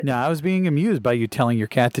No, I was being amused by you telling your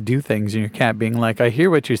cat to do things and your cat being like, I hear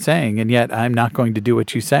what you're saying, and yet I'm not going to do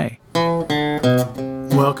what you say.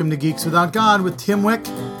 Welcome to Geeks Without God with Tim Wick,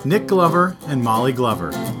 Nick Glover, and Molly Glover.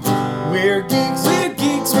 We're geeks, we're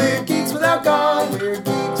geeks, we're geeks without God. We're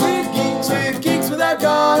geeks, we're geeks, we're geeks without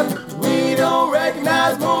God. We don't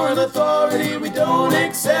recognize moral authority. We don't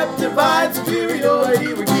accept divine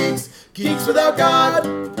superiority. We're geeks, geeks without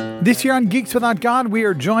God. This year on Geeks Without God, we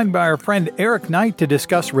are joined by our friend Eric Knight to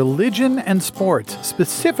discuss religion and sports,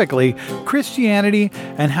 specifically Christianity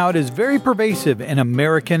and how it is very pervasive in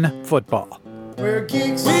American football. We're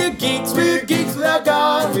geeks, we're geeks, we're geeks without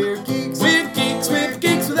God. We're geeks, we're geeks, we're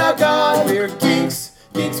geeks without God. We're geeks,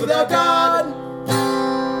 geeks without God.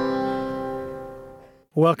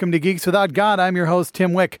 Welcome to Geeks Without God. I'm your host,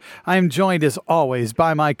 Tim Wick. I am joined, as always,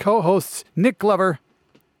 by my co-hosts, Nick Glover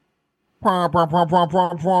and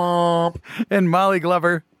Molly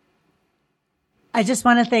Glover. I just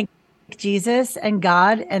want to thank Jesus and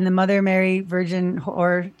God and the Mother Mary Virgin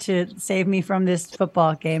whore to save me from this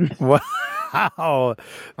football game. Wow,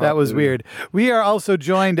 that was weird. We are also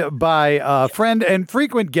joined by friend and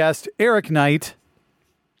frequent guest, Eric Knight.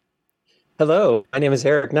 Hello, my name is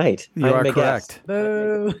Eric Knight. You are correct.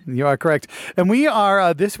 Boo. You are correct. And we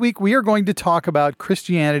are, this week, we are going to talk about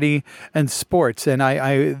Christianity and sports. And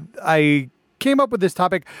I came up with this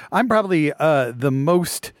topic. I'm probably the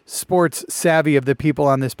most sports savvy of the people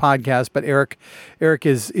on this podcast, but Eric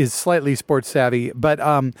is slightly sports savvy. But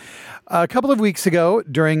a couple of weeks ago,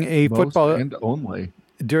 during a football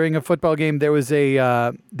game, there was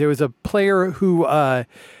a player who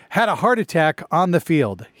had a heart attack on the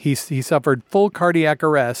field. He suffered full cardiac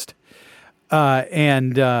arrest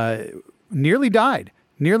and nearly died.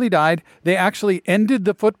 They actually ended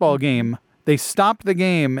the football game. They stopped the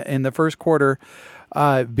game in the first quarter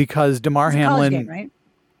because Damar Hamlin. Game, right?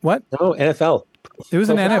 What? No, NFL. It was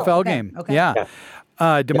an NFL game. Okay. Yeah.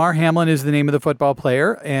 Damar Hamlin is the name of the football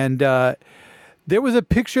player, and there was a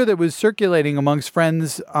picture that was circulating amongst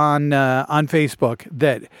friends on Facebook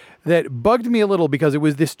that bugged me a little because it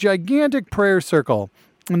was this gigantic prayer circle.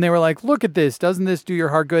 And they were like, look at this. Doesn't this do your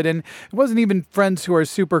heart good? And it wasn't even friends who are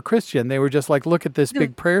super Christian. They were just like, look at this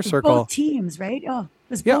big prayer circle. Both teams, right? Oh,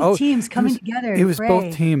 it was both teams coming together. It was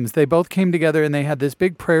both teams. They both came together and they had this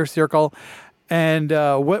big prayer circle. And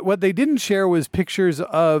what they didn't share was pictures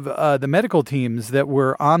of the medical teams that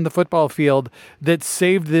were on the football field that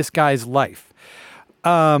saved this guy's life,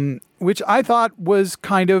 which I thought was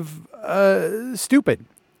kind of stupid.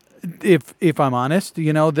 If I'm honest,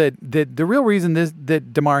 that the real reason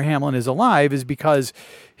that Damar Hamlin is alive is because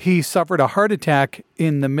he suffered a heart attack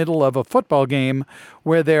in the middle of a football game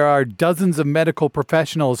where there are dozens of medical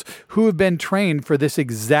professionals who have been trained for this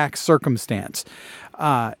exact circumstance.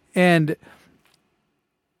 And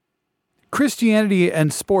Christianity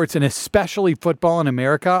and sports, and especially football in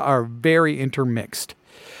America, are very intermixed.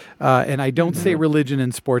 And I don't say religion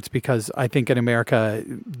and sports because I think in America,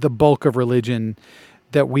 the bulk of religion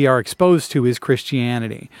that we are exposed to is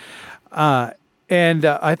Christianity. And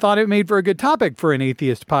I thought it made for a good topic for an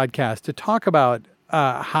atheist podcast to talk about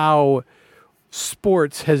how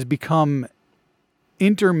sports has become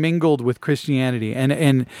intermingled with Christianity.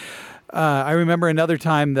 And I remember another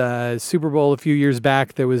time, the Super Bowl a few years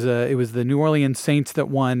back, it was the New Orleans Saints that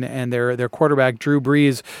won, and their quarterback, Drew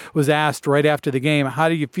Brees, was asked right after the game, how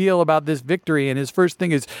do you feel about this victory? And his first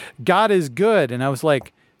thing is, God is good. And I was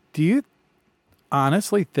like, do you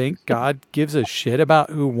honestly think God gives a shit about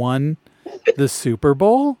who won the Super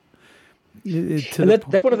Bowl? That's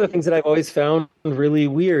one of the things that I've always found really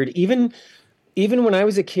weird. Even when I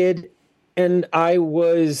was a kid and I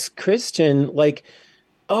was Christian, like,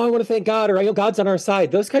 oh, I want to thank God, or I know God's on our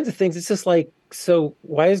side. Those kinds of things. It's just like, so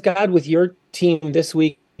why is God with your team this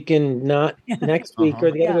week and not next week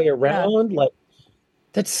or the other way around? Like,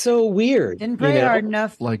 that's so weird. Didn't pray hard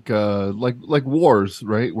enough. Like wars,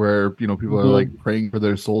 right? Where, people are like praying for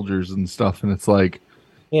their soldiers and stuff. And it's like,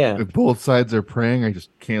 if both sides are praying, are just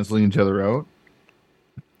canceling each other out.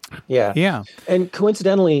 Yeah. Yeah. And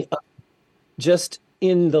coincidentally, just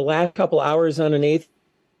in the last couple hours on an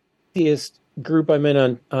atheist group I'm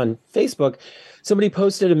in on Facebook, somebody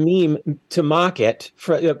posted a meme to mock it,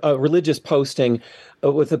 for a religious posting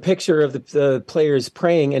with a picture of the players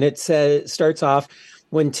praying. And it starts off,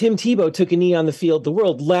 When Tim Tebow took a knee on the field, the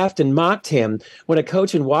world laughed and mocked him. When a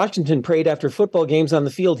coach in Washington prayed after football games on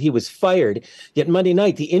the field, he was fired. Yet Monday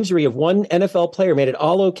night, the injury of one NFL player made it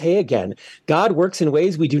all okay again. God works in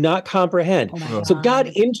ways we do not comprehend. So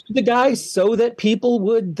God injured the guy so that people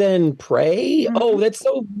would then pray? Mm-hmm. Oh, that's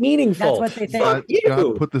so meaningful. That's what they think.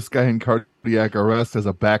 God put this guy in cardiac arrest as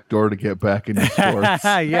a backdoor to get back into sports.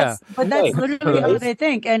 Yeah. That's literally how they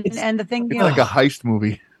think. And the thing, it's like a heist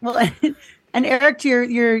movie. Well, and Eric, to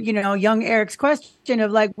your young Eric's question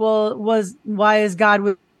of like, well, why is God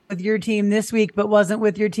with your team this week but wasn't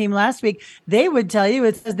with your team last week? They would tell you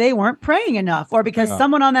it's because they weren't praying enough, or because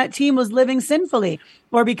someone on that team was living sinfully,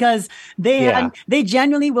 or because they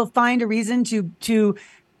genuinely will find a reason to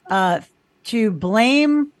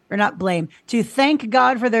blame, or not blame, to thank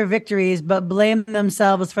God for their victories but blame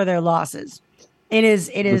themselves for their losses. It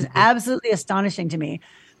is absolutely astonishing to me.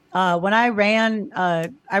 When I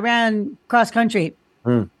ran cross country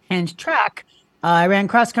and track. I ran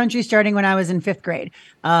cross country starting when I was in 5th grade.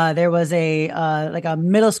 There was a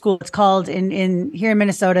middle school. It's called in here in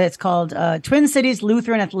Minnesota. It's called Twin Cities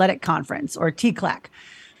Lutheran Athletic Conference, or TCLAC.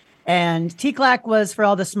 And TCLAC was for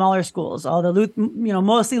all the smaller schools, all the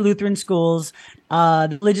mostly Lutheran schools,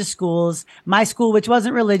 the religious schools. My school, which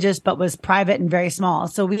wasn't religious but was private and very small,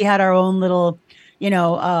 so we had our own little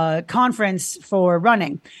conference for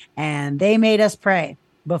running, and they made us pray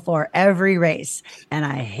before every race, and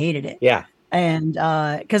I hated it. Yeah. And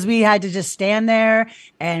because we had to just stand there,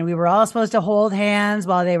 and we were all supposed to hold hands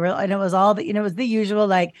while they were, and it was all the, it was the usual,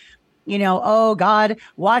 like, oh God,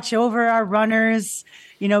 watch over our runners,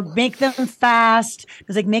 make them fast. It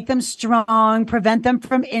was like, make them strong, prevent them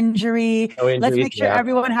from injury. Let's make sure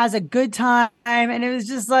everyone has a good time. And it was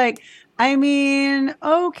just like, I mean,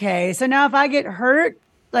 okay, so now if I get hurt,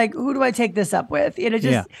 like, who do I take this up with? You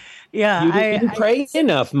didn't pray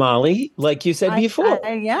enough, Molly, like you said before.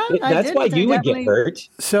 That's why you would get hurt.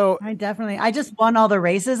 So I just won all the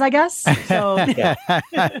races, I guess. So,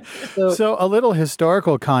 so a little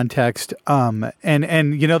historical context. And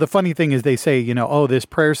the funny thing is, they say, oh, this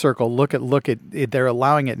prayer circle, look at it, they're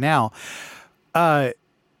allowing it now.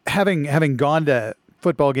 Having gone to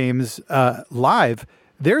football games live,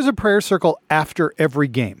 there's a prayer circle after every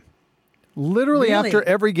game. Literally after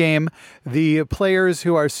every game, the players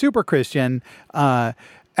who are super Christian,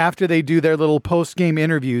 after they do their little post-game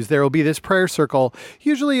interviews, there will be this prayer circle,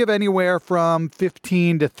 usually of anywhere from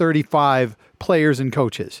 15 to 35 players and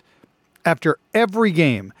coaches. After every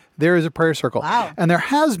game, there is a prayer circle. Wow. And there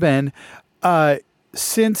has been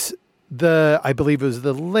since I believe it was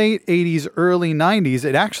the late 80s, early 90s.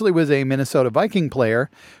 It actually was a Minnesota Viking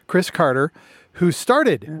player, Chris Carter, who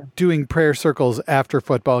started doing prayer circles after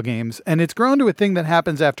football games. And it's grown to a thing that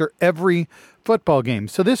happens after every football game.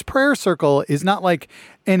 So this prayer circle is not like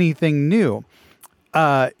anything new.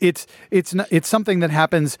 It's something that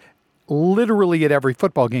happens literally at every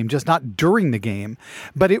football game, just not during the game.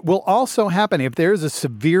 But it will also happen if there's a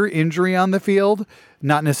severe injury on the field,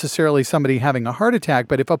 not necessarily somebody having a heart attack,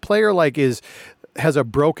 but if a player has a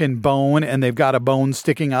broken bone and they've got a bone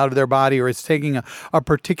sticking out of their body, or it's taking a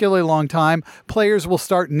particularly long time, players will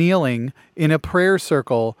start kneeling in a prayer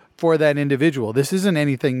circle for that individual. This isn't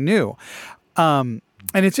anything new. And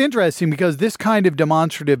it's interesting because this kind of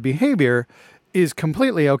demonstrative behavior is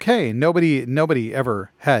completely okay. Nobody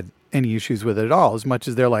ever had any issues with it at all, as much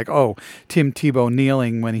as they're like, oh, Tim Tebow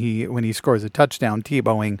kneeling when he scores a touchdown,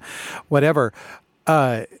 Tebowing, whatever.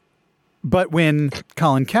 But when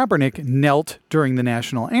Colin Kaepernick knelt during the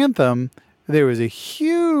national anthem, there was a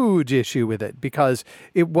huge issue with it because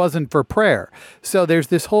it wasn't for prayer. So there's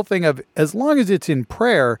this whole thing of, as long as it's in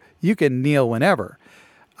prayer, you can kneel whenever.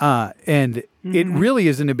 And it really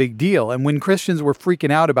isn't a big deal. And when Christians were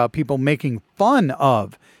freaking out about people making fun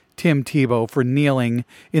of Tim Tebow for kneeling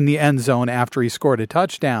in the end zone after he scored a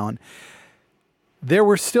touchdown, there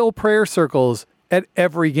were still prayer circles at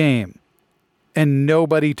every game. And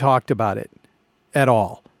nobody talked about it at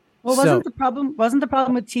all. Well, wasn't the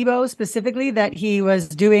problem with Tebow specifically that he was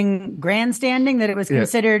doing grandstanding, that it was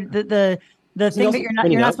considered the thing that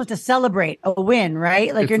you're not supposed to celebrate a win,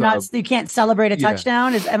 right? Like you can't celebrate a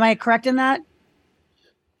touchdown. Am I correct in that?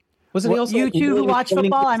 Wasn't he also, you two who watch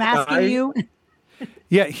football, I'm asking you.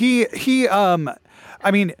 Yeah, he I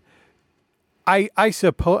mean, I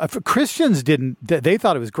suppose Christians didn't. They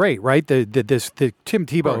thought it was great, right? The Tim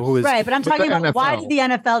Tebow who was right. But I'm talking about why did the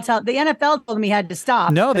NFL tell the NFL told him he had to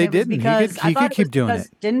stop? No, they didn't. Because he could keep doing it,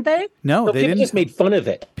 didn't they? No, they people didn't. Just made fun of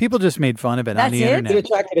it. People just made fun of it on the internet. It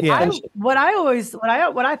attracted attention. What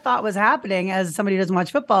I thought was happening as somebody who doesn't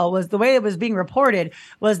watch football was the way it was being reported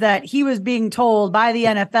was that he was being told by the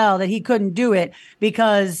NFL that he couldn't do it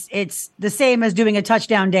because it's the same as doing a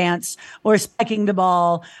touchdown dance or spiking the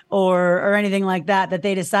ball or anything like that. That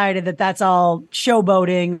they decided that that's all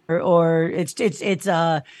showboating or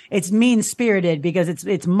it's mean spirited because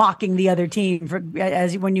it's mocking the other team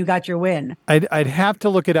as when you got your win. I'd have to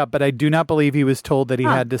look it up, but I do not believe he was told that he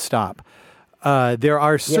had to stop. There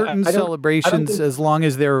are certain celebrations as long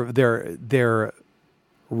as they're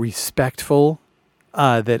respectful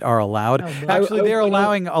that are allowed. Actually, they're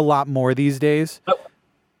allowing a lot more these days.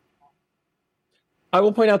 I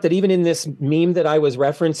will point out that even in this meme that I was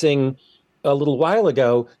referencing a little while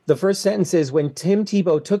ago, the first sentence is, when Tim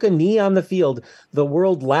Tebow took a knee on the field, the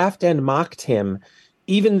world laughed and mocked him.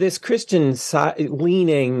 Even this Christian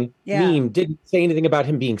leaning meme didn't say anything about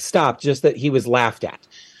him being stopped, just that he was laughed at.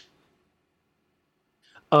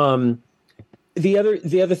 The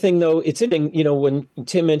other thing, though, it's interesting, when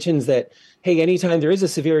Tim mentions that, hey, anytime there is a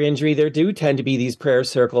severe injury, there do tend to be these prayer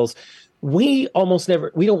circles. We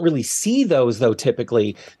don't really see those, though,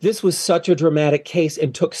 typically. This was such a dramatic case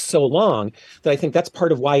and took so long that I think that's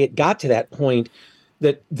part of why it got to that point,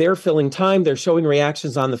 that they're filling time, they're showing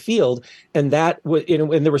reactions on the field. And that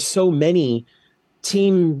and there were so many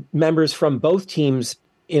team members from both teams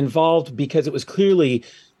involved, because it was clearly,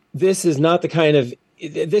 this isn't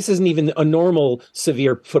even a normal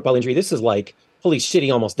severe football injury. This is like, holy shit,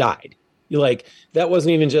 he almost died. That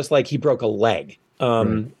wasn't even just like he broke a leg.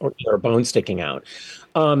 Or a bone sticking out.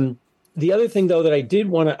 The other thing, though, that I do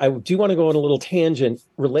want to go on a little tangent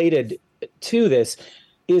related to this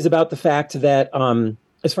is about the fact that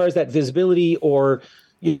as far as that visibility, or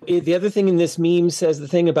the other thing in this meme says the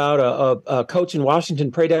thing about a coach in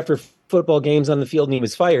Washington prayed after football games on the field and he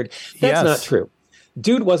was fired. That's not true.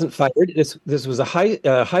 Dude wasn't fired. This was a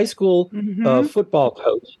high school football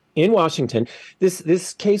coach in Washington.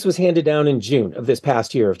 This case was handed down in June of this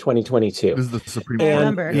past year of 2022. This is the Supreme Court. I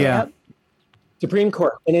remember. Yeah. Supreme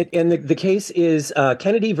Court. And the case is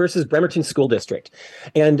Kennedy versus Bremerton School District.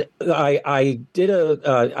 And I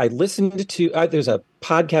listened to, there's a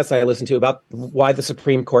podcast I listened to about why the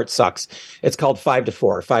Supreme Court sucks. It's called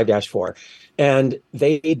 5-4. And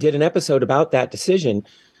they did an episode about that decision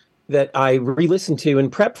that I re-listened to and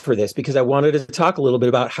prepped for this, because I wanted to talk a little bit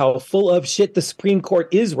about how full of shit the Supreme Court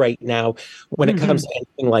is right now when it comes to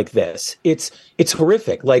anything like this. It's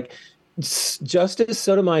horrific. Like, Justice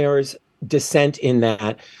Sotomayor's dissent in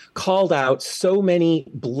that called out so many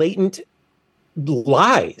blatant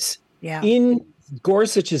lies in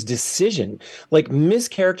Gorsuch's decision, like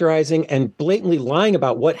mischaracterizing and blatantly lying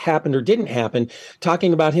about what happened or didn't happen,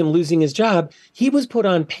 talking about him losing his job. He was put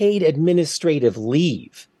on paid administrative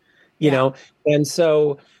leave. And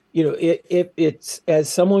so, it's, as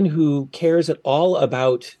someone who cares at all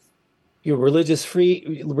about religious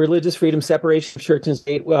freedom, separation of church and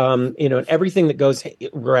state, and everything that goes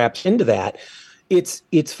wrapped into that,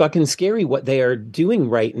 it's fucking scary what they are doing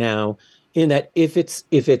right now. In that, if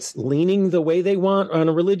it's leaning the way they want on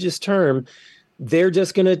a religious term, they're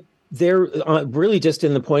really just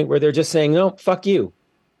in the point where they're just saying, no, fuck you.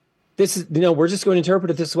 This is, we're just going to interpret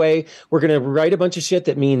it this way. We're going to write a bunch of shit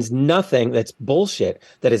that means nothing. That's bullshit.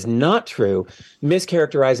 That is not true.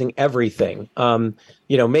 Mischaracterizing everything.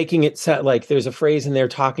 Making it sound like, there's a phrase in there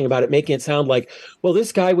talking about it, making it sound like, well,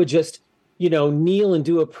 this guy would just, kneel and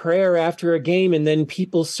do a prayer after a game, and then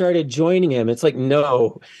people started joining him. It's like,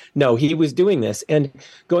 no, he was doing this. And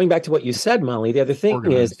going back to what you said, Molly, the other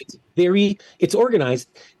thing is it's organized.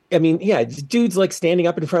 I mean, yeah, dudes like standing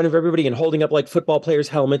up in front of everybody and holding up like football players'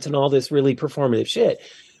 helmets and all this really performative shit.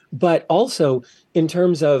 But also in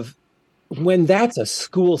terms of when that's a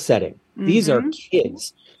school setting, these are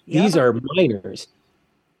kids, these are minors.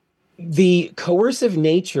 The coercive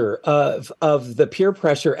nature of the peer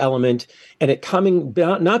pressure element, and it coming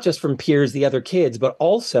not just from peers, the other kids, but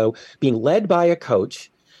also being led by a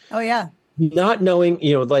coach. Oh, yeah. Not knowing,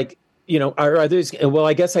 are there's, well,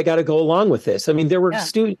 I guess I got to go along with this. I mean, there were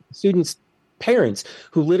students, parents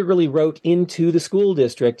who literally wrote into the school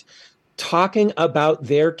district talking about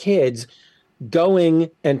their kids going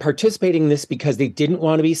and participating in this because they didn't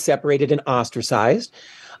want to be separated and ostracized.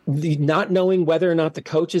 Not knowing whether or not the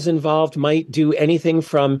coaches involved might do anything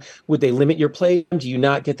from, would they limit your play? Do you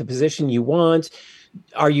not get the position you want?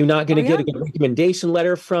 Are you not going to get a good recommendation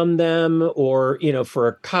letter from them, or, for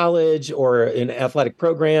a college or an athletic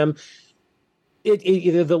program?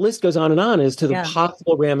 the list goes on and on as to the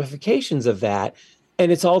possible ramifications of that,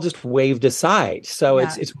 and it's all just waved aside. So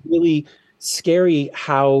it's really scary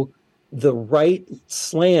how the right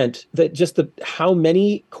slant, that just how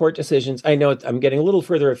many court decisions, I know I'm getting a little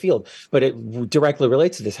further afield, but it directly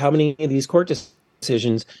relates to this. How many of these court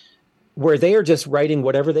decisions where they are just writing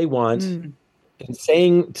whatever they want and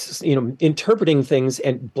saying, interpreting things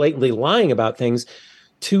and blatantly lying about things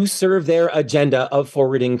to serve their agenda of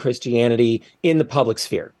forwarding Christianity in the public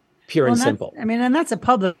sphere, pure and simple. And that's a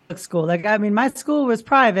public school. My school was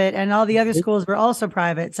private and all the other schools were also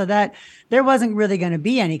private. So that there wasn't really going to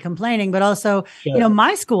be any complaining, but also,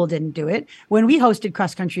 my school didn't do it when we hosted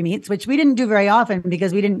cross country meets, which we didn't do very often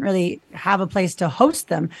because we didn't really have a place to host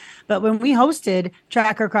them. But when we hosted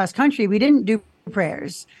track or cross country, we didn't do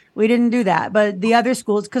prayers. We didn't do that, but the other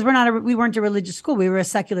schools, because we weren't a religious school, we were a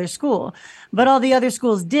secular school, but all the other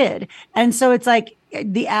schools did. And so it's like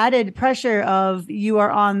the added pressure of you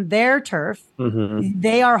are on their turf. Mm-hmm.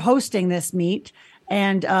 They are hosting this meet.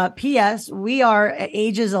 And P.S. we are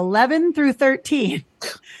ages 11 through 13.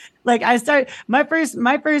 Like I started my first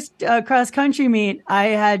cross country meet, I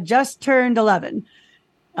had just turned 11.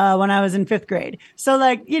 When I was in 5th grade. So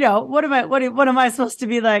what am I supposed to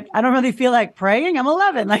be like? I don't really feel like praying. I'm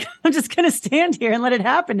 11. Like I'm just going to stand here and let it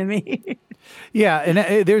happen to me. Yeah.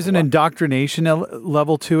 And there's an indoctrination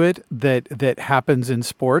level to it that happens in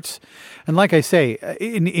sports. And like I say,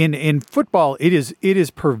 in football, it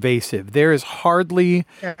is pervasive. There is hardly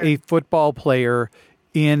a football player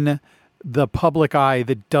in the public eye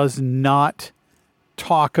that does not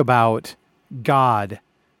talk about God,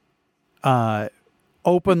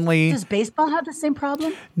 openly. Does baseball have the same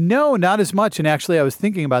problem? No, not as much. And actually, I was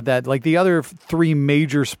thinking about that. Like the other 3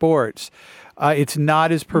 major sports, it's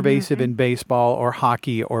not as pervasive in baseball or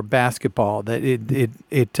hockey or basketball. That it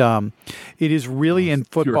is really in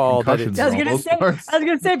football. That it's, I was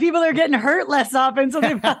gonna say people are getting hurt less often, so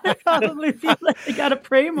they probably feel like they gotta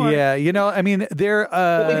pray more. Yeah, they're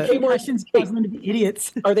concussions cause them to be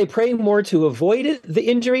idiots. Are they praying more to avoid the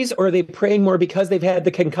injuries, or are they praying more because they've had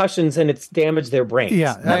the concussions and it's damaged their brains?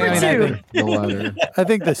 Yeah, Number two. I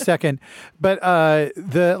think the second, but I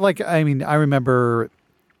remember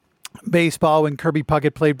baseball when Kirby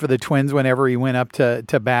Puckett played for the Twins. Whenever he went up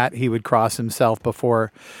to bat, he would cross himself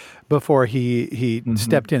before he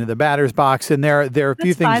stepped into the batter's box. And there are a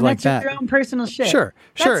few things fine. like That's that. Your own personal shit. Sure.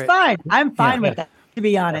 That's fine. I'm fine with that, to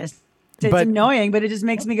be honest. It's annoying, but it just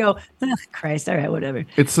makes me go, oh, Christ, all right, whatever.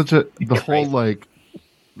 It's such the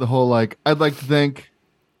whole I'd like to thank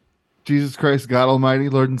Jesus Christ, God Almighty,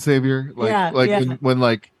 Lord and Savior.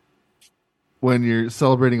 When you're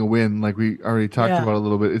celebrating a win, like we already talked about a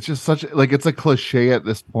little bit, it's just it's a cliche at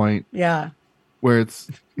this point. Yeah. Where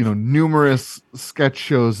it's, numerous sketch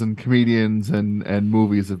shows and comedians and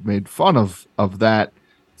movies have made fun of that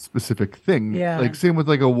specific thing. Yeah. Like same with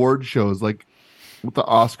award shows, like with the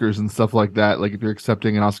Oscars and stuff like that. Like if you're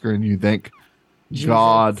accepting an Oscar and you thank Jesus.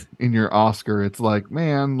 God in your Oscar, it's like,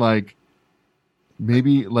 man,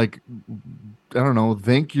 maybe I don't know,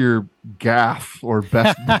 thank your gaff or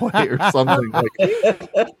best boy or something.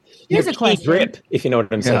 Here's a question, drip, if you know what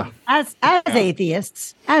I'm saying. As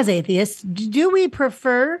atheists, do we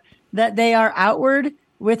prefer that they are outward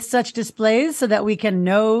with such displays so that we can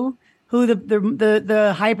know who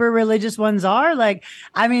the hyper religious ones are?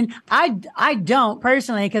 I don't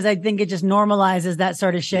personally, because I think it just normalizes that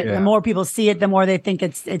sort of shit. Yeah. The more people see it, the more they think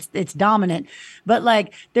it's dominant. But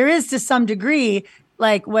there is, to some degree,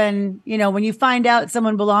 when you find out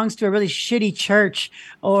someone belongs to a really shitty church,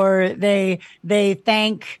 or they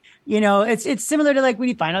thank, it's similar to when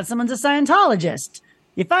you find out someone's a Scientologist.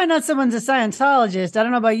 You find out someone's a Scientologist, I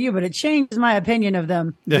don't know about you, but it changes my opinion of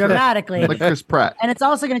them dramatically. Like Chris Pratt. And it's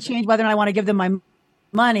also going to change whether or not I want to give them my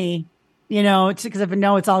money, because if I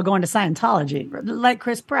know it's all going to Scientology, like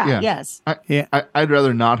Chris Pratt. Yeah. Yes. I'd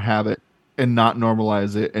rather not have it and not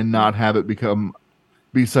normalize it and not have it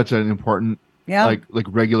be such an important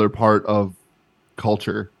regular part of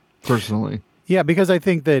culture, personally. Yeah, because I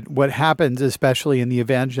think that what happens, especially in the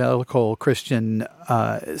evangelical Christian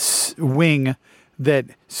wing, that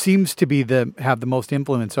seems to be have the most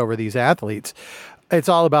influence over these athletes, it's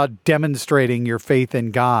all about demonstrating your faith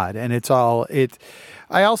in God, and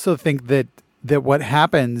I also think that what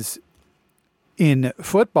happens in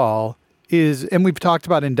football is, and we've talked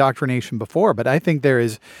about indoctrination before, but I think there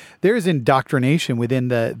is indoctrination within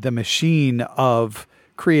the machine of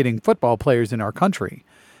creating football players in our country,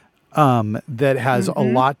 that has a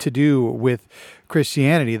lot to do with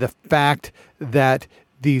Christianity. The fact that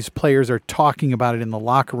these players are talking about it in the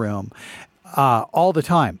locker room all the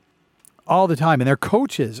time, all the time, and their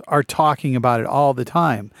coaches are talking about it all the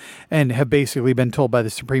time, and have basically been told by the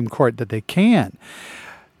Supreme Court that they can.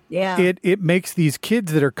 Yeah. It makes these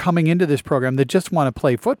kids that are coming into this program that just want to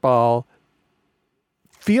play football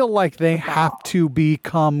feel like they have to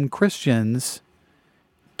become Christians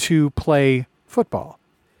to play football.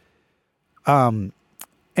 And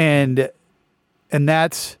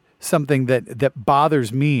that's something that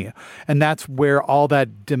bothers me. And that's where all that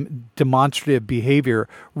demonstrative behavior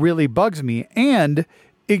really bugs me, and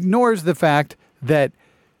ignores the fact that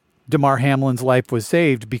Damar Hamlin's life was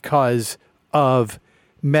saved because of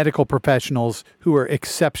medical professionals who are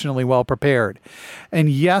exceptionally well prepared. And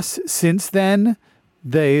yes, since then,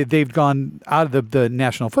 they've gone out of the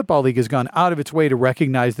National Football League has gone out of its way to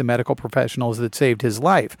recognize the medical professionals that saved his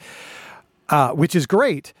life, which is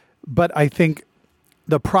great. But I think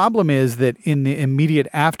the problem is that in the immediate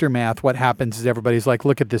aftermath, what happens is everybody's like,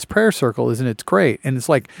 look at this prayer circle, isn't it great? And it's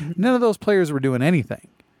like, none of those players were doing anything.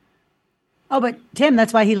 Oh, but Tim,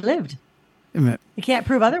 that's why he lived. You can't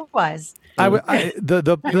prove otherwise.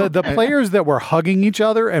 The players that were hugging each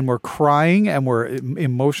other and were crying and were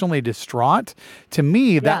emotionally distraught, to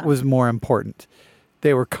me, that was more important.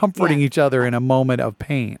 They were comforting each other in a moment of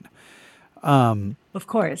pain. Of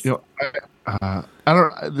course. I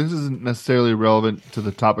don't. This isn't necessarily relevant to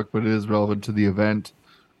the topic, but it is relevant to the event.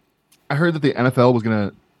 I heard that the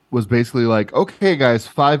NFL was basically like, okay, guys,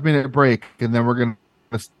 5-minute break, and then we're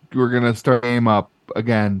gonna start game up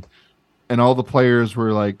again. And all the players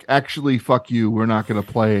were like, actually, fuck you, we're not going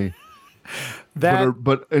to play.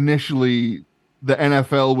 But initially, the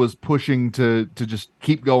NFL was pushing to just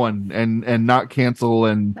keep going and not cancel,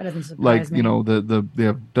 and that doesn't surprise me. they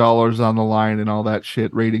have dollars on the line and all that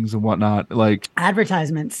shit, ratings and whatnot. Like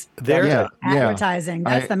advertisements. Advertising.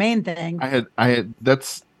 That's the main thing. I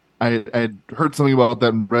had heard something about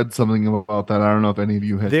that and read something about that. I don't know if any of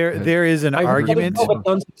you had. There is an argument.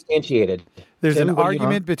 Unsubstantiated. There's an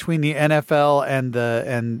argument between the NFL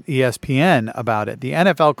and ESPN about it. The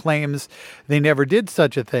NFL claims they never did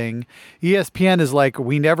such a thing. ESPN is like,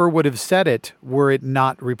 we never would have said it were it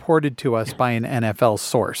not reported to us by an NFL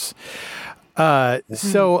source.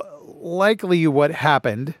 So likely what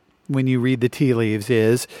happened when you read the tea leaves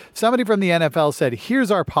is somebody from the NFL said,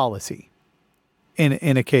 here's our policy.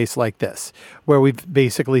 In a case like this, where we've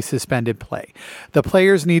basically suspended play. The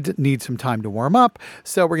players need some time to warm up,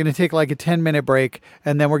 so we're going to take like a 10-minute break,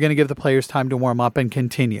 and then we're going to give the players time to warm up and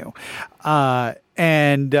continue.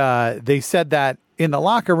 And they said that in the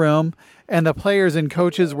locker room, and the players and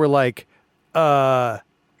coaches were like, no,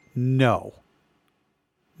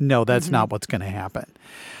 that's not what's going to happen.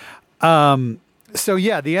 So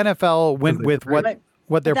yeah, the NFL went with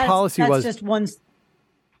what their policy was.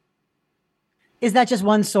 Is that just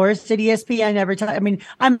one source? Did ESPN ever I mean,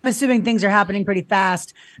 I'm assuming things are happening pretty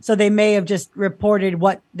fast, so they may have just reported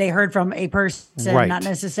what they heard from a person, not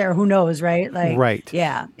necessarily. Who knows, right? Like, right?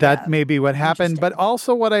 Yeah, that may be what happened. But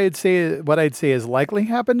also, what I'd say is likely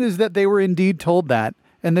happened is that they were indeed told that,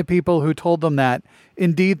 and the people who told them that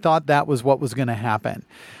indeed thought that was what was going to happen.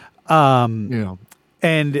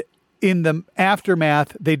 And in the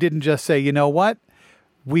aftermath, they didn't just say, you know what,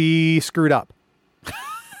 we screwed up.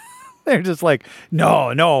 They're just like,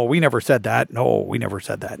 no, we never said that. No, we never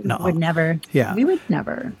said that. No, would never. Yeah, we would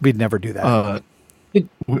never. We'd never do that. And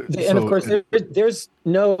of course, there's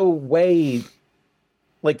no way.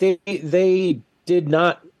 Like they did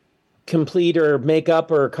not complete or make up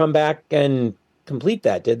or come back and complete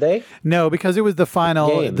that, did they? No, because it was the final,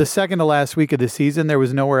 game. The second to last week of the season. There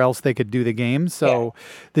was nowhere else they could do the game. So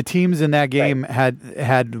the teams in that game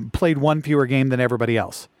had played one fewer game than everybody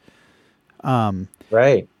else.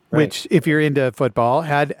 Right. Which, if you're into football,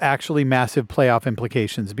 had actually massive playoff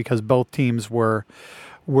implications because both teams were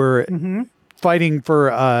fighting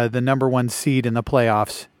for the number one seed in the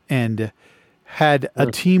playoffs, and had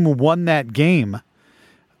a team won that game,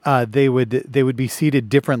 they would be seated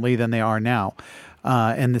differently than they are now,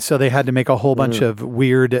 and so they had to make a whole bunch of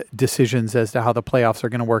weird decisions as to how the playoffs are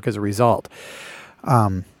going to work as a result.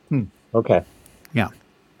 Okay. Yeah.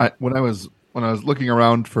 When I was looking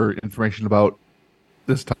around for information about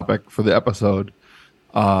this topic for the episode,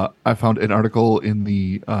 I found an article in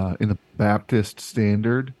the Baptist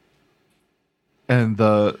Standard, and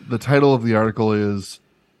the title of the article is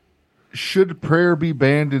 "Should Prayer Be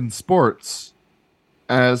Banned in Sports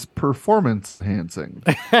as Performance Enhancing?"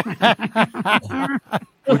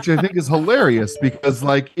 Which I think is hilarious because,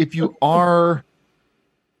 like, if you are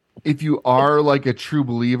like a true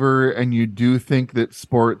believer and you do think that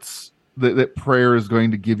sports that prayer is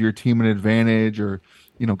going to give your team an advantage, or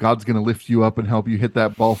God's going to lift you up and help you hit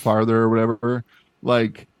that ball farther or whatever,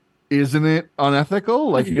 like, isn't it unethical?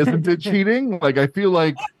 Like, isn't it cheating? Like, I feel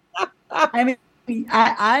like I mean,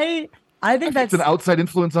 I think it's that's an outside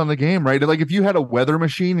influence on the game, right? Like, if you had a weather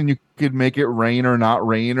machine and you could make it rain or not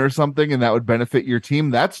rain or something, and that would benefit your team,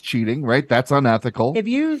 that's cheating, right? That's unethical. if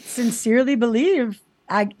you sincerely believe.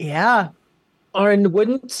 Yeah. And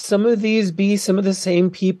wouldn't some of these be some of the same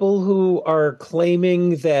people who are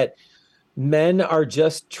claiming that men are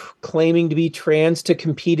just claiming to be trans to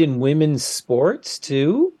compete in women's sports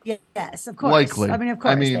too? Yes, of course. Likely. I mean, of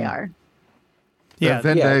course they mean, are. That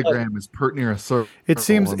Venn Yeah, diagram is pert near a circle. It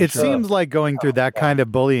seems I'm sure. seems like going through that kind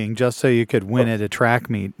of bullying just so you could win at a track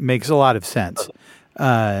meet makes a lot of sense.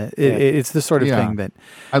 It's the sort of thing that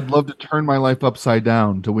I'd love to turn my life upside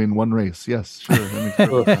down to win one race. Yes, sure. That makes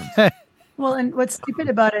perfect sense. Well, and what's stupid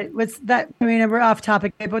about it, I mean, we're off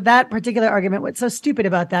topic, but that particular argument, what's so stupid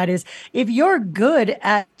about that is if you're good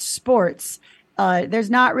at sports, there's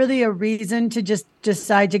not really a reason to just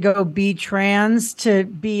decide to go be trans to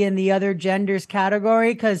be in the other genders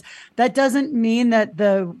category, because that doesn't mean that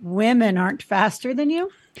the women aren't faster than you.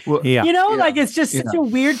 Well, yeah. Like it's just such a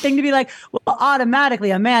weird thing to be like, well,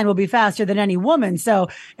 automatically a man will be faster than any woman. So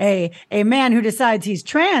a man who decides he's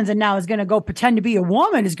trans and now is going to go pretend to be a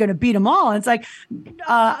woman is going to beat them all. And it's like,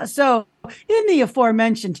 so in the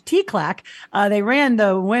aforementioned TCLAC, they ran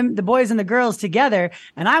the boys and the girls together.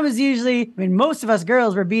 And most of us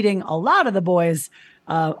girls were beating a lot of the boys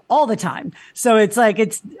all the time. So it's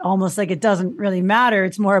almost like it doesn't really matter.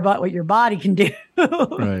 It's more about what your body can do.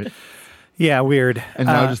 Right. Yeah, weird. And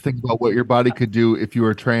now just think about what your body could do if you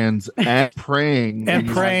were trans and praying. And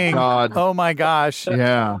praying. God. Oh my gosh.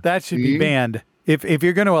 Yeah. That should be banned. If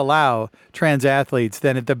you're going to allow trans athletes,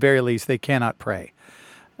 then at the very least they cannot pray.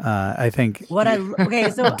 I think So I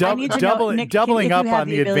need to know, Nick, doubling if up you have on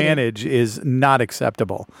the ability. advantage is not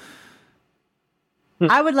acceptable.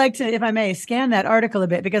 I would like to, if I may, scan that article a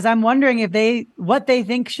bit, because I'm wondering what they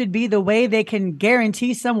think should be the way they can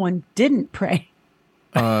guarantee someone didn't pray.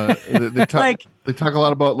 They talk a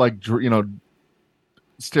lot about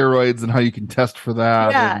steroids and how you can test for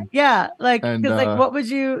that. What would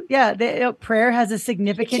you? Yeah, prayer has a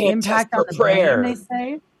significant impact on the prayer. brain. They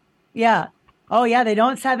say, yeah. Oh yeah, they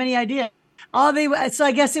don't have any idea. So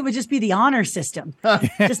I guess it would just be the honor system.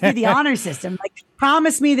 Just be the honor system. Like,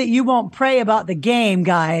 promise me that you won't pray about the game,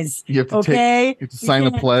 guys. You have to okay? you have to sign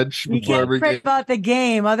a pledge You before can't every pray game. about the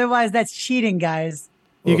game, otherwise that's cheating, guys.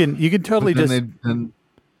 You can totally But just then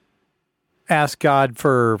ask God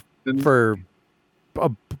for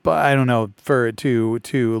I don't know,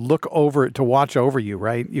 to look over, to watch over you,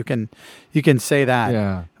 right? You can say that.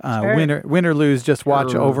 Yeah. Sure. Win or lose, just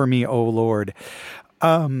watch Sure. over me, oh Lord.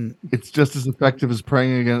 It's just as effective as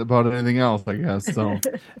praying about anything else, I guess. So,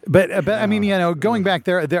 but I mean, going back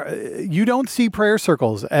there, you don't see prayer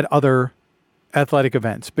circles at other athletic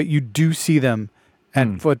events, but you do see them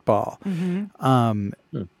at football.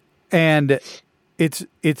 Mm-hmm. And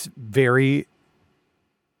it's very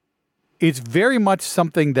much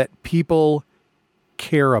something that people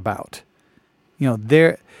care about.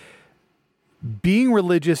 Being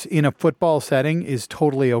religious in a football setting is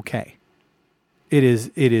totally okay. It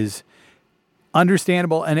is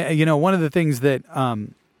understandable. And, one of the things that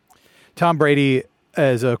Tom Brady,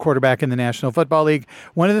 as a quarterback in the National Football League,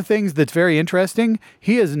 one of the things that's very interesting,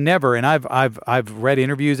 he has never, and I've read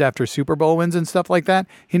interviews after Super Bowl wins and stuff like that,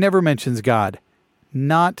 he never mentions God.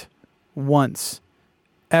 Not once.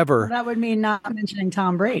 Ever. That would mean not mentioning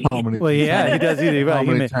Tom Brady. how many, Well, yeah, he does. how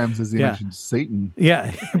many times has he yeah. mentioned Satan?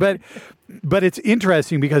 Yeah, but it's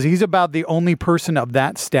interesting because he's about the only person of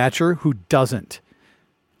that stature who doesn't.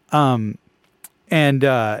 And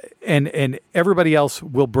everybody else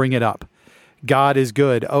will bring it up. God is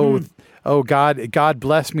good. Oh, God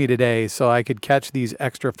bless me today so I could catch these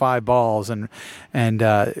extra 5 balls and make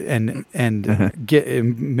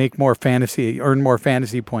more earn more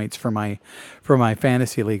fantasy points for my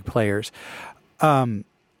fantasy league players. And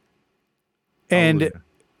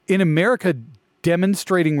in America,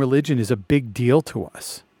 demonstrating religion is a big deal to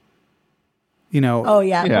us. Oh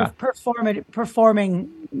yeah, Yeah. performing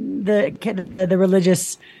the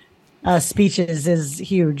religious speeches is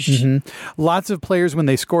huge. Mm-hmm. Lots of players, when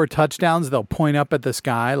they score touchdowns, they'll point up at the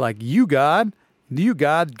sky like, "You God,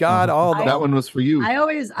 all the." That one was for you. I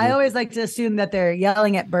always like to assume that they're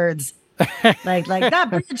yelling at birds, like that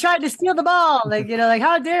bird tried to steal the ball, like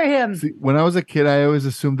how dare him? See, when I was a kid, I always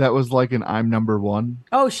assumed that was like an "I'm number one."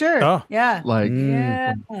 Oh sure, Oh. yeah, Like,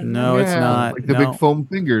 yeah. No, it's not. like the No. big foam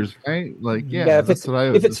fingers, right? Like, If that's what I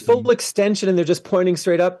always if it's assumed. full extension and they're just pointing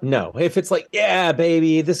straight up, no. If it's like, yeah,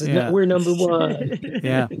 baby, this is Yeah. we're number one.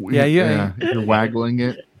 Yeah. You're waggling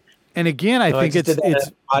it. And again, I think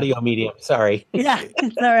it's audio medium. Sorry. Yeah,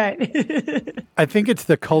 it's all right. I think it's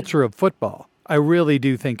the culture of football. I really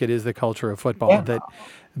do think it is the culture of football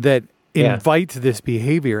that invites this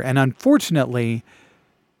behavior. And unfortunately,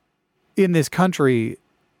 in this country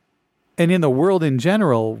and in the world in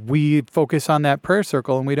general, we focus on that prayer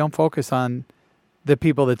circle and we don't focus on the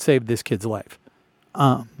people that saved this kid's life.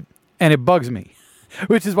 And it bugs me,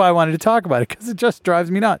 which is why I wanted to talk about it, because it just drives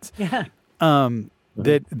me nuts. Yeah.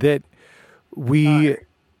 That we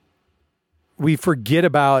forget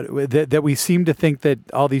about that we seem to think that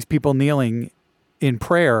all these people kneeling in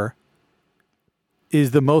prayer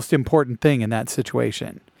is the most important thing in that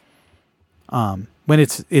situation. When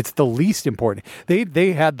it's the least important.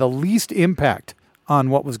 They had the least impact on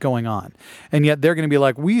what was going on. And yet they're going to be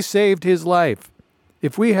like, we saved his life.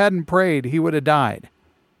 If we hadn't prayed, he would have died.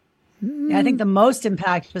 Yeah, I think the most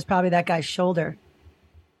impact was probably that guy's shoulder.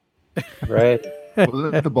 Right.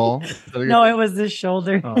 Was it the ball? No, it was the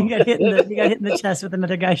shoulder. Oh. He got hit in the chest with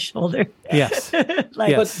another guy's shoulder. Yes. Damar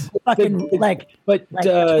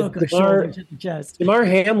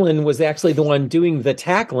Hamlin was actually the one doing the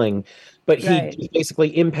tackling, but he basically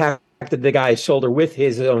impacted the guy's shoulder with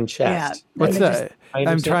his own chest. Yeah. What's that?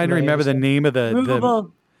 I'm trying to remember the name of the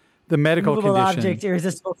medical condition. Object,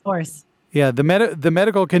 irresistible force. Yeah, the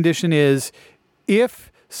medical condition is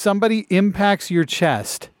if somebody impacts your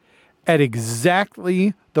chest at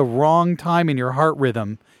exactly the wrong time in your heart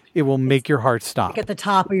rhythm, it will make your heart stop. Like at the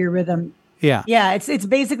top of your rhythm. Yeah. Yeah, it's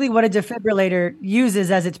basically what a defibrillator uses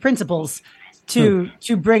as its principles to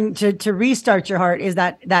restart your heart, is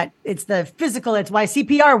that it's the physical, it's why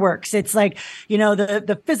CPR works. It's like,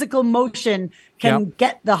 the physical motion can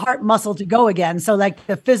get the heart muscle to go again. So like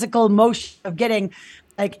the physical motion of getting,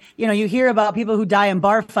 like, you hear about people who die in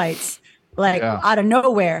bar fights, out of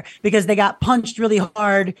nowhere because they got punched really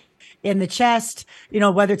hard in the chest,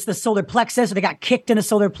 whether it's the solar plexus or they got kicked in the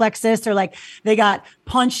solar plexus, or like they got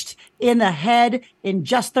punched in the head in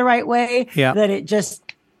just the right way that it just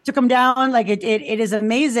took them down. Like it is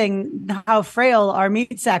amazing how frail our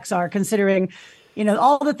meat sacks are, considering,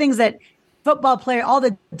 all the things that all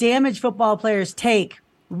the damage football players take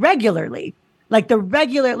regularly, like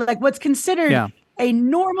what's considered a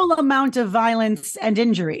normal amount of violence and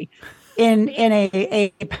injury in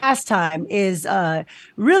a pastime is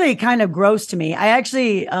really kind of gross to me. I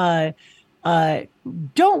actually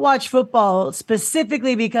don't watch football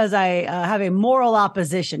specifically because I have a moral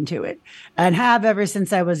opposition to it, and have ever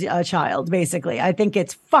since I was a child, basically. I think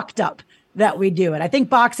it's fucked up that we do it. I think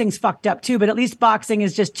boxing's fucked up too, but at least boxing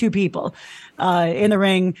is just two people in the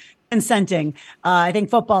ring consenting. I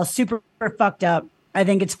think football is super fucked up. I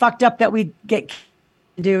think it's fucked up that we get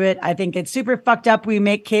do it. I think it's super fucked up we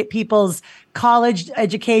make people's college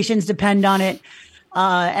educations depend on it,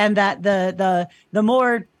 and that the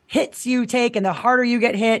more hits you take and the harder you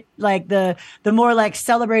get hit, like the more like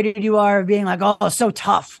celebrated you are of being like, oh, so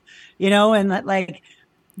tough, and that like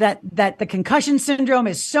that the concussion syndrome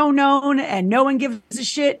is so known and no one gives a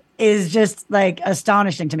shit is just like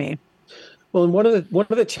astonishing to me. Well, and one of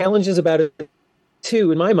the challenges about it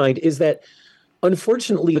too, in my mind, is that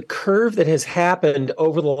unfortunately, the curve that has happened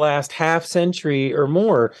over the last half century or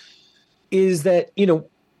more is that,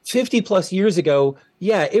 50 plus years ago,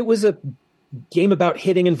 it was a game about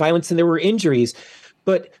hitting and violence and there were injuries,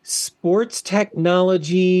 but sports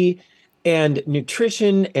technology and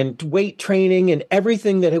nutrition and weight training and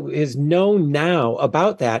everything that is known now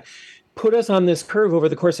about that put us on this curve over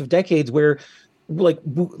the course of decades where like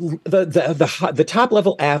the top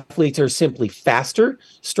level athletes are simply faster,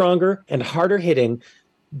 stronger, and harder hitting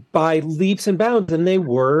by leaps and bounds than they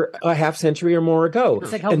were a half century or more ago.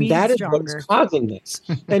 Like and that is what's causing this.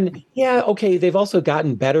 And they've also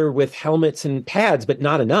gotten better with helmets and pads, but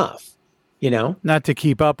not enough, Not to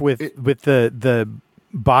keep up with the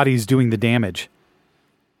bodies doing the damage.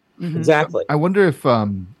 Mm-hmm. Exactly. I wonder if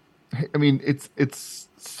it's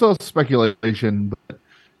so speculation, but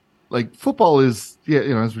like football is,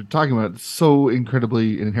 as we're talking about, it's so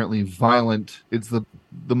incredibly and inherently violent. It's the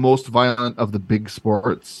most violent of the big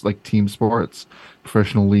sports, like team sports,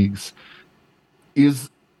 professional leagues. Is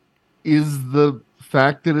the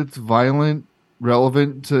fact that it's violent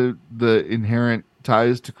relevant to the inherent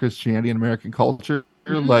ties to Christianity and American culture?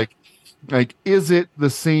 Mm-hmm. Like, is it the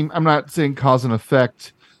same? I'm not saying cause and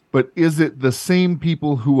effect, but is it the same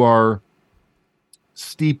people who are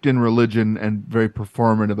steeped in religion and very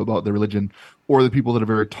performative about their religion, or the people that are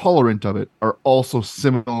very tolerant of it are also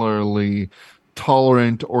similarly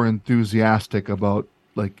tolerant or enthusiastic about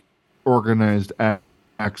like organized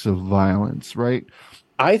acts of violence, right?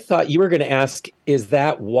 I thought you were going to ask, is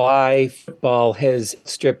that why football has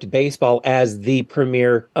stripped baseball as the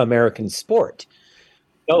premier American sport?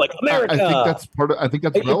 No, like America. I think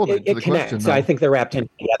that's relevant to the question. So I think they're wrapped in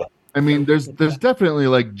together. I mean, there's definitely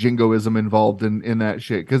like jingoism involved in that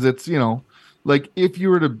shit, because it's, like if you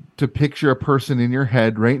were to picture a person in your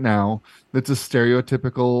head right now that's a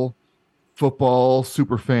stereotypical football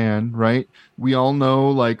super fan, right? We all know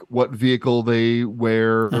like what vehicle they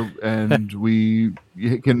wear, and we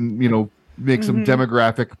can make some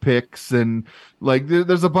demographic picks, and like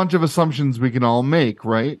there's a bunch of assumptions we can all make,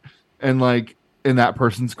 right? And that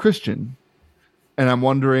person's Christian, and I'm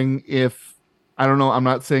wondering if, I don't know, I'm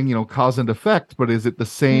not saying cause and effect, but is it the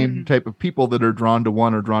same type of people that are drawn to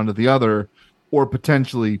one or drawn to the other? Or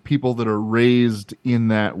potentially people that are raised in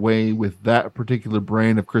that way with that particular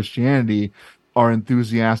brand of Christianity are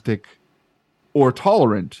enthusiastic or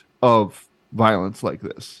tolerant of violence like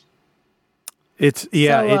this.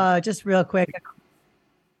 Just real quick.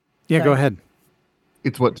 Yeah, go ahead.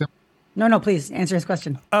 It's what, Tim? No, please answer his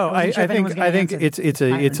question. I think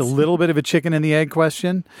it's a little bit of a chicken and the egg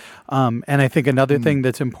question, and I think another thing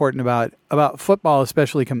that's important about football,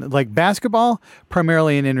 especially like basketball,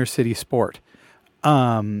 primarily an inner city sport.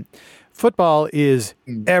 Football is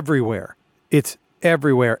everywhere. It's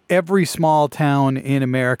everywhere. Every small town in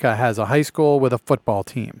America has a high school with a football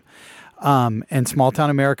team. And small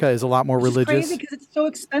town America is a lot more religious. It's crazy because it's so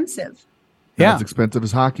expensive. Not as expensive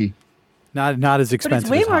as hockey. Not as expensive.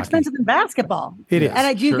 But it's way more hockey. Expensive than basketball. It is. And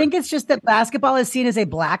I do think it's just that basketball is seen as a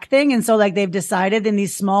black thing, and so like they've decided in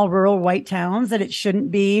these small rural white towns that it shouldn't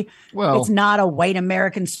be. Well, it's not a white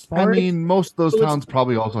American sport. I mean, most of those towns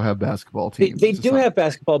probably also have basketball teams. They do have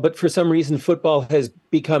basketball, but for some reason, football has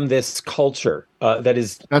become this culture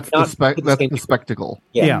that's the spectacle.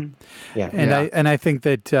 Yeah. And I think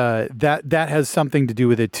that that has something to do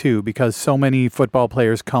with it too, because so many football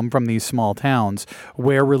players come from these small towns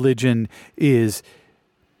where religion is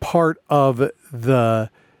part of the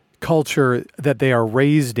culture that they are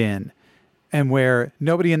raised in, and where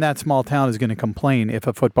nobody in that small town is going to complain if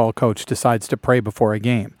a football coach decides to pray before a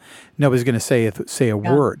game. Nobody's going to say a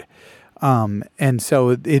word. And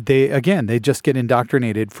so they just get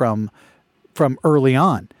indoctrinated from early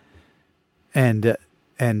on, and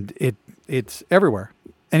it's everywhere.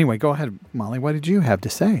 Anyway, go ahead, Molly. What did you have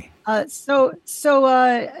to say?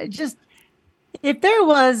 Just if there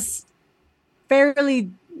was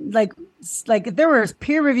fairly like if there were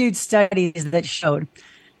peer-reviewed studies that showed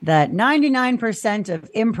that 99% of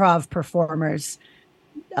improv performers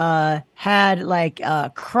had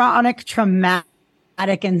chronic traumatic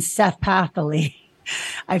encephalopathy.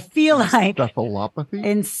 I feel like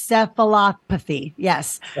encephalopathy.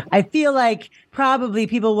 Yes. I feel like probably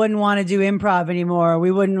people wouldn't want to do improv anymore.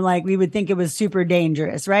 We would think it was super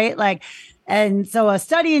dangerous, right? And so a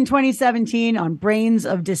study in 2017 on brains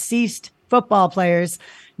of deceased football players,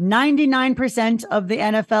 99% of the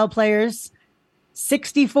NFL players,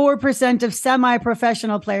 64% of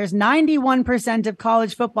semi-professional players, 91% of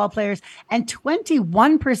college football players, and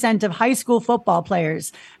 21% of high school football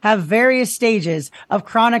players have various stages of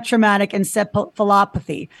chronic traumatic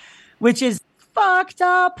encephalopathy, which is fucked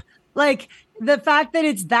up. Like the fact that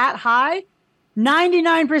it's that high,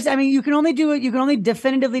 99%. I mean, you can only do it. You can only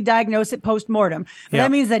definitively diagnose it post-mortem. But that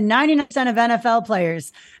means that 99% of NFL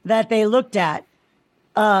players that they looked at,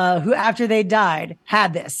 who after they died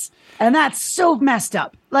had this. And that's so messed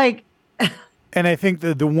up. And I think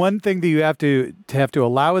the one thing that you have to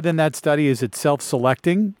allow within that study is it's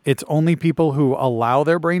self-selecting. It's only people who allow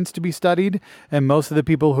their brains to be studied. And most of the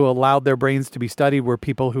people who allowed their brains to be studied were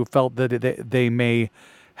people who felt that they may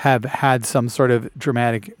have had some sort of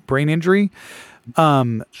dramatic brain injury.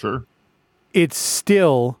 Sure. It's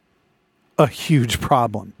still a huge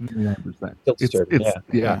problem. 100%. It's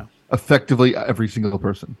effectively every single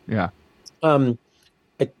person. Yeah.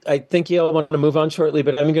 I think you'll want to move on shortly,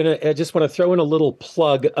 but I just want to throw in a little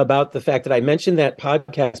plug about the fact that I mentioned that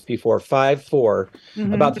podcast before, 5-4,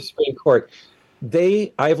 about the Supreme Court.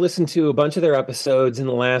 I've listened to a bunch of their episodes in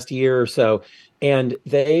the last year or so, and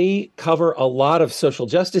they cover a lot of social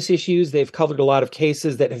justice issues. They've covered a lot of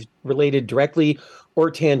cases that have related directly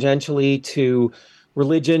or tangentially to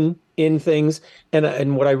religion in things.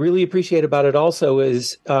 And what I really appreciate about it also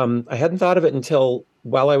is I hadn't thought of it until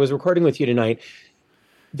while I was recording with you tonight.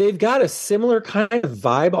 They've got a similar kind of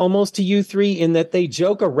vibe almost to you three in that they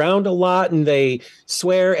joke around a lot and they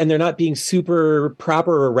swear and they're not being super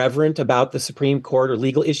proper or reverent about the Supreme Court or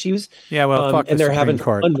legal issues. Yeah, well, fuck and the they're Supreme having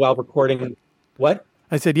Court. fun while recording. What?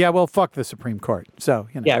 I said, yeah, well, fuck the Supreme Court. So,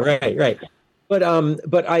 Yeah, right.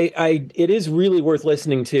 but I it is really worth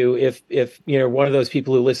listening to if you're one of those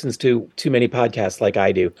people who listens to too many podcasts like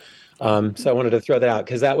I do. So I wanted to throw that out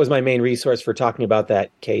because that was my main resource for talking about that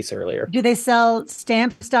case earlier. Do they sell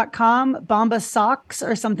stamps.com, Bomba socks,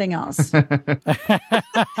 or something else?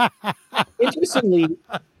 Interestingly,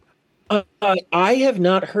 I have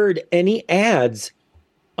not heard any ads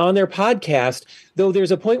on their podcast, though there's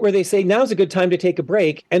a point where they say now's a good time to take a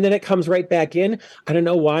break, and then it comes right back in. I don't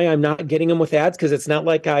know why I'm not getting them with ads because it's not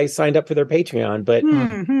like I signed up for their Patreon, but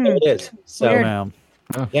there it is. So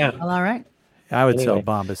yeah. Well, all right. I would sell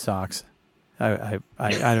Bombas socks. I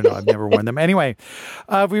don't know. I've never worn them. Anyway,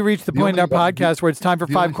 we reached the point in our podcast where it's time for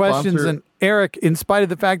 5 questions. Sponsor. And Eric, in spite of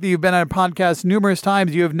the fact that you've been on a podcast numerous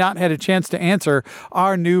times, you have not had a chance to answer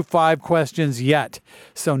our new 5 questions yet.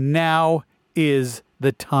 So now is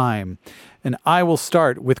the time. And I will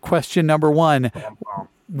start with question number 1.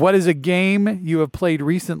 What is a game you have played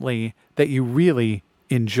recently that you really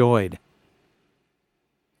enjoyed?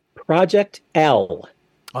 Project L.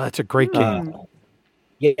 Oh, that's a great game.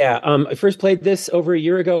 I first played this over a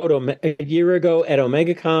year ago at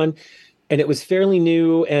OmegaCon, and it was fairly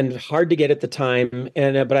new and hard to get at the time.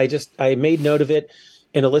 And but I made note of it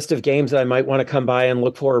in a list of games that I might want to come by and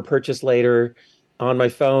look for or purchase later on my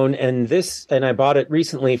phone. And I bought it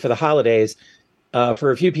recently for the holidays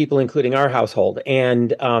for a few people, including our household.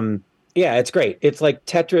 And it's great. It's like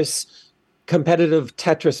Tetris, competitive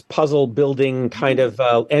Tetris puzzle building kind of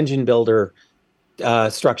engine builder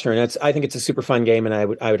structure, and I think it's a super fun game, and I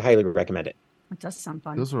would highly recommend it. It does sound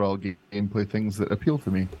fun. Those are all gameplay things that appeal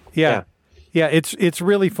to me. Yeah. It's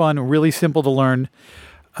really fun, really simple to learn,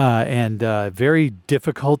 and very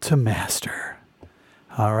difficult to master.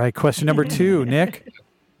 All right, question number 2, Nick.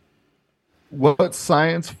 What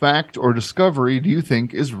science fact or discovery do you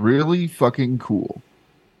think is really fucking cool?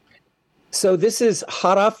 So this is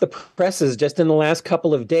hot off the presses just in the last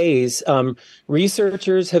couple of days.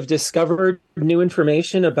 Researchers have discovered new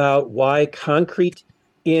information about why concrete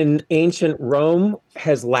in ancient Rome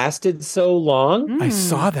has lasted so long. I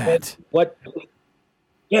saw that.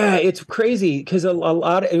 Yeah, it's crazy because one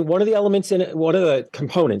of the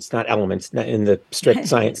components, not elements, not in the strict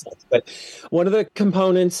science sense, but one of the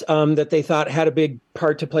components that they thought had a big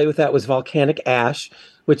part to play with that was volcanic ash,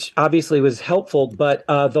 which obviously was helpful, but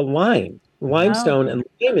the limestone and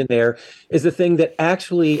lime in there is the thing that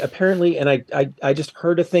actually apparently, and I just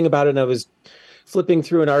heard a thing about it and I was flipping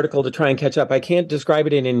through an article to try and catch up. I can't describe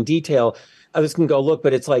it in detail. Others can go look,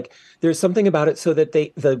 but it's like there's something about it so that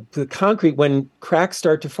the concrete, when cracks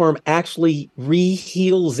start to form, actually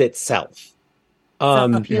reheals itself.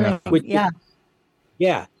 Which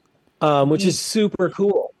is super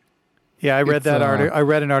cool. Yeah, I read that article. I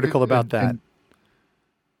read an article about that.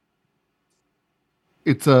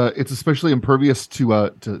 It's especially impervious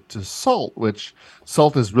to salt, which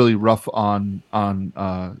salt is really rough on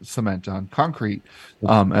cement, on concrete,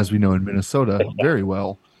 as we know in Minnesota very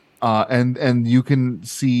well. And you can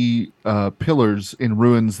see pillars in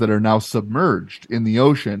ruins that are now submerged in the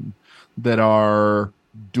ocean that are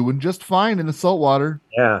doing just fine in the salt water.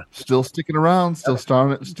 Yeah, still sticking around, still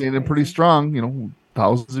standing pretty strong.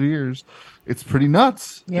 Thousands of years. It's pretty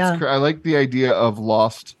nuts. Yeah, I like the idea of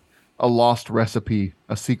a lost recipe,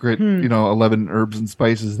 a secret, 11 herbs and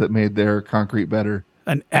spices that made their concrete better.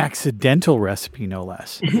 An accidental recipe, no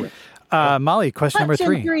less. Molly, question number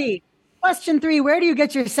 3. Question 3, where do you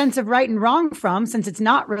get your sense of right and wrong from, since it's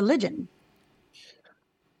not religion?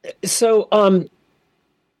 So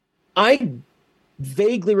I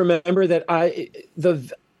vaguely remember that I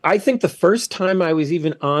think the first time I was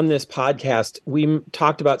even on this podcast, we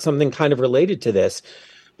talked about something kind of related to this.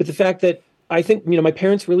 But the fact that I think, my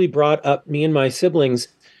parents really brought up me and my siblings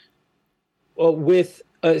with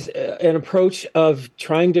an approach of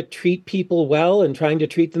trying to treat people well and trying to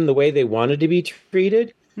treat them the way they wanted to be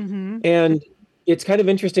treated. Mm-hmm. And it's kind of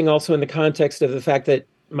interesting also in the context of the fact that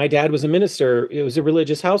my dad was a minister. It was a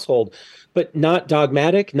religious household, but not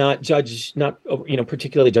dogmatic, not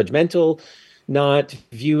particularly judgmental, not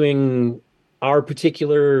viewing our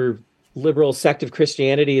particular liberal sect of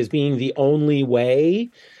Christianity as being the only way.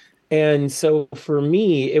 And so for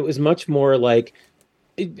me, it was much more like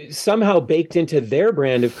somehow baked into their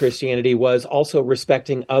brand of Christianity was also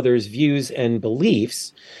respecting others' views and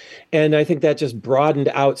beliefs. And I think that just broadened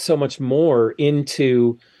out so much more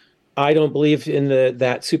into, I don't believe in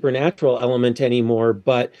that supernatural element anymore,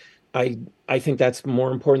 but I think that's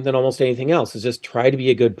more important than almost anything else, is just try to be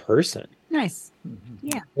a good person. Nice.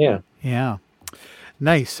 Yeah.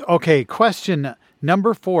 Nice. Okay. Question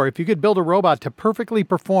number 4. If you could build a robot to perfectly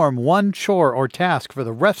perform one chore or task for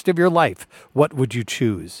the rest of your life, what would you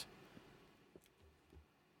choose?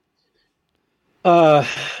 Uh,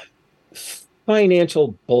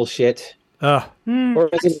 Financial bullshit. Or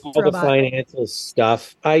is it all the financial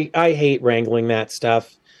stuff? I hate wrangling that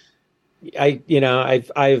stuff.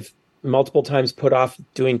 I've multiple times put off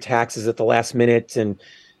doing taxes at the last minute and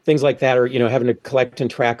things like that, or having to collect and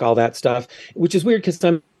track all that stuff, which is weird because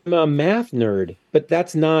I'm a math nerd. But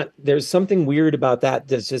there's something weird about that.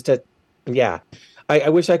 That's just I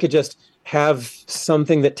wish I could just have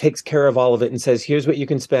something that takes care of all of it and says, here's what you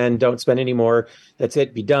can spend, don't spend any more. That's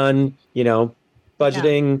it, be done.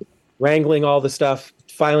 Budgeting, wrangling all the stuff,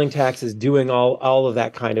 filing taxes, doing all of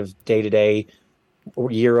that kind of day-to-day,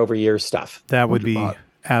 year-over-year stuff. That would be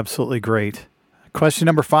absolutely great. Question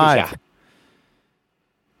number 5. Yeah.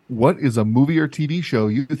 What is a movie or TV show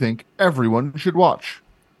you think everyone should watch?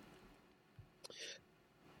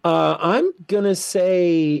 I'm going to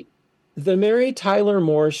say the Mary Tyler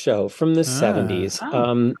Moore Show from the 70s.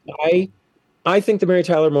 I think the Mary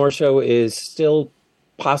Tyler Moore Show is still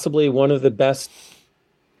possibly one of the best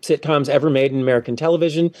sitcoms ever made in American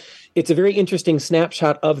television. It's a very interesting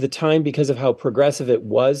snapshot of the time because of how progressive it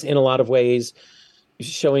was in a lot of ways,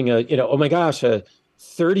 showing a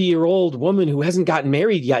 30-year-old woman who hasn't gotten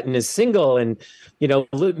married yet and is single and,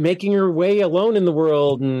 making her way alone in the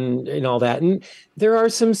world and all that. And there are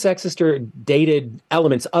some sexist or dated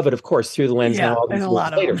elements of it, of course, through the lens of all these a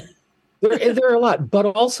lot later. of them. There are a lot, but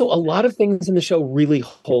also a lot of things in the show really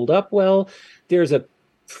hold up well. There's a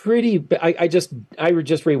I just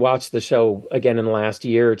rewatched the show again in the last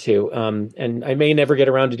year or two, and I may never get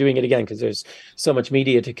around to doing it again because there's so much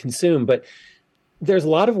media to consume. But there's a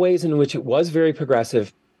lot of ways in which it was very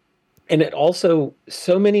progressive, and it also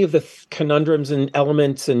so many of the conundrums and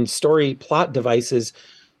elements and story plot devices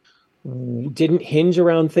didn't hinge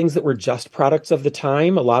around things that were just products of the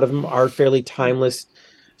time. A lot of them are fairly timeless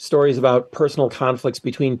stories about personal conflicts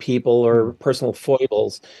between people or personal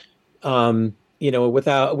foibles. With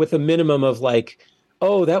a minimum of like,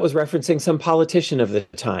 oh, that was referencing some politician of the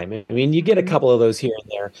time. I mean, you get a couple of those here and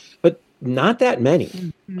there, but not that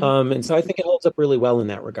many. And so I think it holds up really well in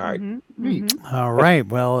that regard. All right.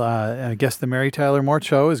 Well, I guess the Mary Tyler Moore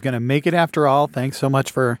Show is going to make it after all. Thanks so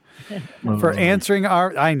much for answering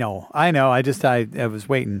our. I know. I was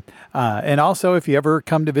waiting. And also, if you ever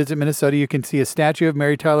come to visit Minnesota, you can see a statue of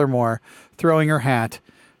Mary Tyler Moore throwing her hat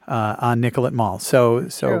on Nicollet Mall. So.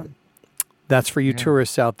 True. That's for you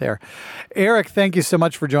tourists out there. Eric, thank you so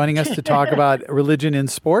much for joining us to talk about religion in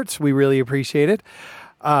sports. We really appreciate it.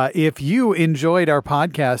 If you enjoyed our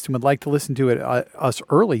podcast and would like to listen to it us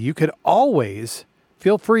early, you could always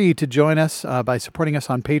feel free to join us by supporting us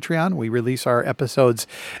on Patreon. We release our episodes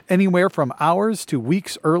anywhere from hours to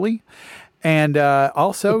weeks early. And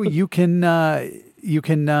also, you can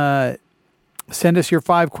send us your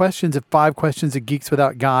 5 questions at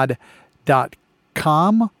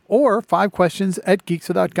 5questions@geekswithoutgod.com or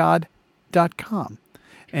 5questions@geekswithoutgod.com.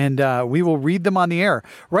 And we will read them on the air.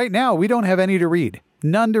 Right now, we don't have any to read.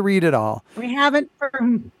 None to read at all. We haven't for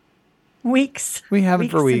weeks.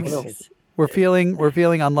 We're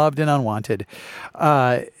feeling unloved and unwanted.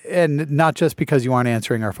 And not just because you aren't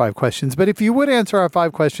answering our 5 questions, but if you would answer our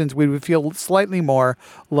 5 questions, we would feel slightly more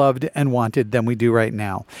loved and wanted than we do right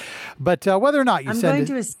now. But whether or not you I'm going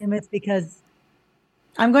to assume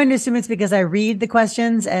it's because I read the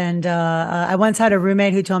questions, and I once had a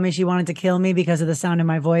roommate who told me she wanted to kill me because of the sound of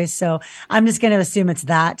my voice. So I'm just going to assume it's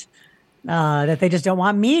that they just don't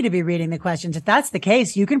want me to be reading the questions. If that's the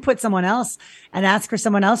case, you can put someone else and ask for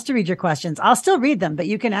someone else to read your questions. I'll still read them, but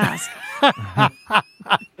you can ask.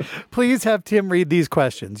 Please have Tim read these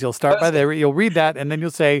questions. You'll start by there. You'll read that, and then you'll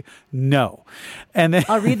say no, and then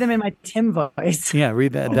I'll read them in my Tim voice. Yeah,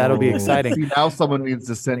 read that. That'll be exciting. See, now someone needs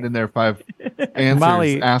to send in their 5 answers,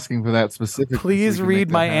 Molly, asking for that specific. Please read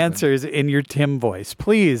my answers in your Tim voice.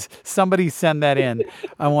 Please, somebody send that in.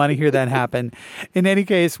 I want to hear that happen. In any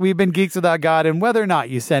case, we've been Geeks Without God, and whether or not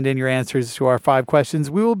you send in your answers to our 5 questions,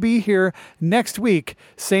 we will be here next week.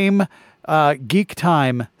 Same geek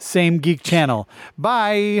time, same geek channel.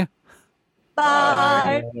 Bye.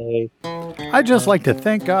 Bye. I'd just like to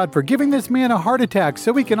thank God for giving this man a heart attack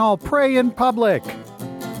so we can all pray in public.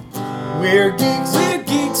 We're geeks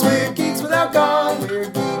without God. We're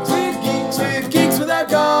geeks without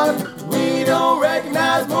God. We don't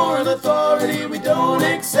recognize moral authority. We don't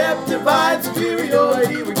accept divine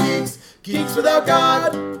superiority. We're geeks without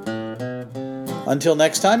God. Until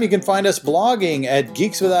next time, you can find us blogging at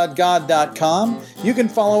geekswithoutgod.com. You can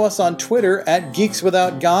follow us on Twitter at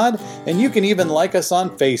geekswithoutgod, and you can even like us on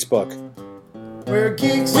Facebook. We're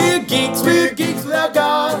geeks without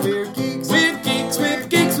God. We're geeks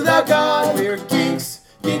without God. We're geeks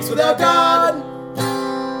without God.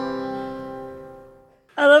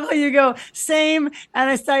 I love you go, same. And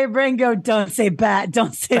I saw your brain go, don't say bat,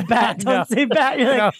 don't say bat, don't say bat. You're like,